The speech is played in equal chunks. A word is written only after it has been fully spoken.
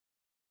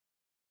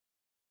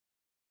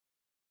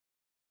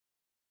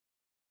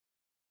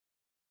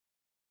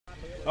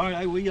All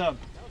right, we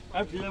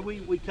after that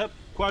we kept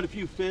quite a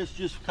few fish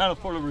just kind of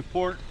for the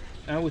report,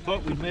 and we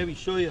thought we'd maybe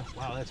show you.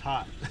 Wow, that's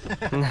hot.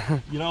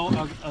 You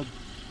know,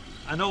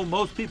 I know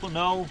most people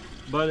know,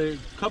 but a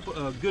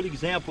good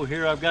example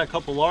here. I've got a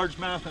couple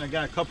largemouth and I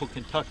got a couple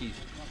Kentuckys,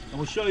 and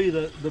we'll show you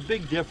the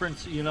big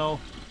difference. You know,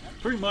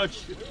 pretty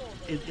much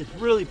it's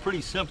really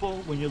pretty simple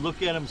when you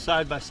look at them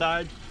side by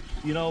side.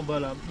 You know,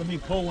 but let me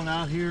pull one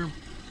out here.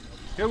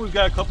 Here we've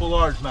got a couple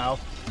largemouth.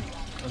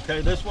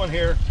 Okay, this one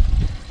here,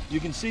 you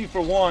can see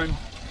for one,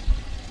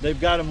 they've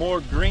got a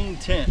more green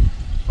tint.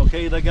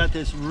 Okay, they got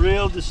this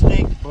real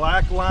distinct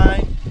black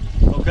line.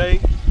 Okay,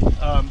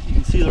 you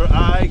can see their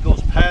eye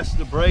goes past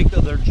the break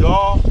of their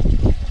jaw.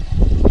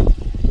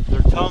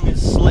 Their tongue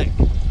is slick.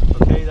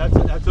 Okay,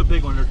 that's a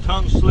big one. Their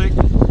tongue's slick.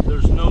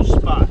 There's no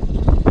spot.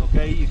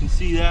 Okay, you can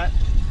see that.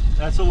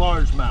 That's a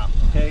largemouth.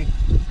 Okay,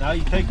 now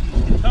you take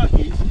these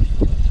Kentuckys.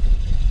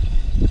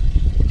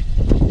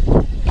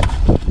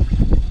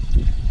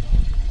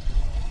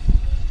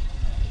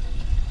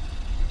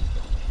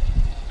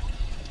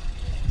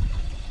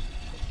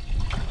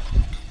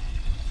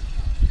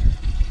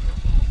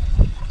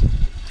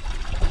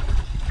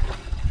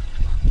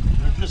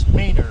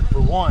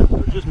 One,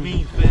 they're just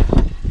mean fish.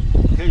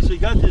 Okay, so you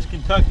got this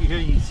Kentucky here.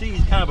 You can see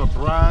he's kind of a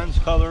bronze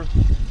color,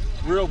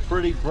 real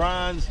pretty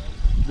bronze.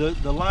 The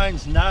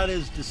line's not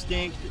as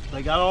distinct.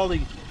 They got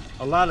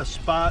a lot of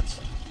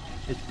spots.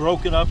 It's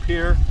broken up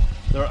here.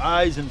 Their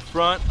eyes in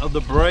front of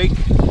the break.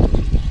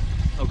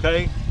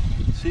 Okay,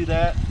 see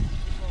that?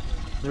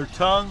 Their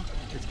tongue,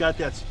 it's got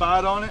that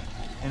spot on it,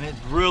 and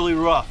it's really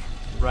rough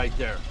right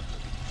there.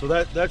 So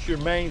that's your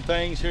main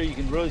things here. You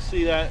can really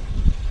see that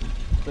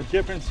the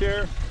difference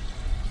here.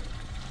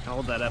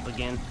 Hold that up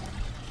again.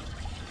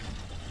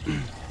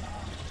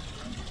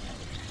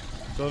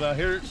 So now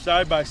here,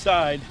 side by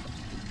side,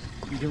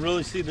 you can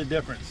really see the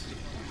difference.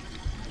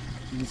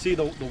 You can see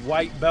the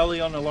white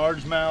belly on the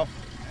largemouth.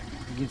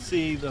 You can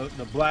see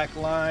the black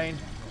line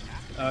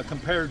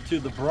compared to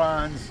the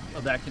bronze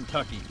of that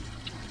Kentucky.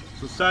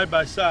 So side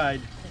by side,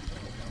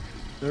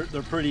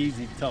 they're pretty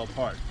easy to tell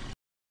apart.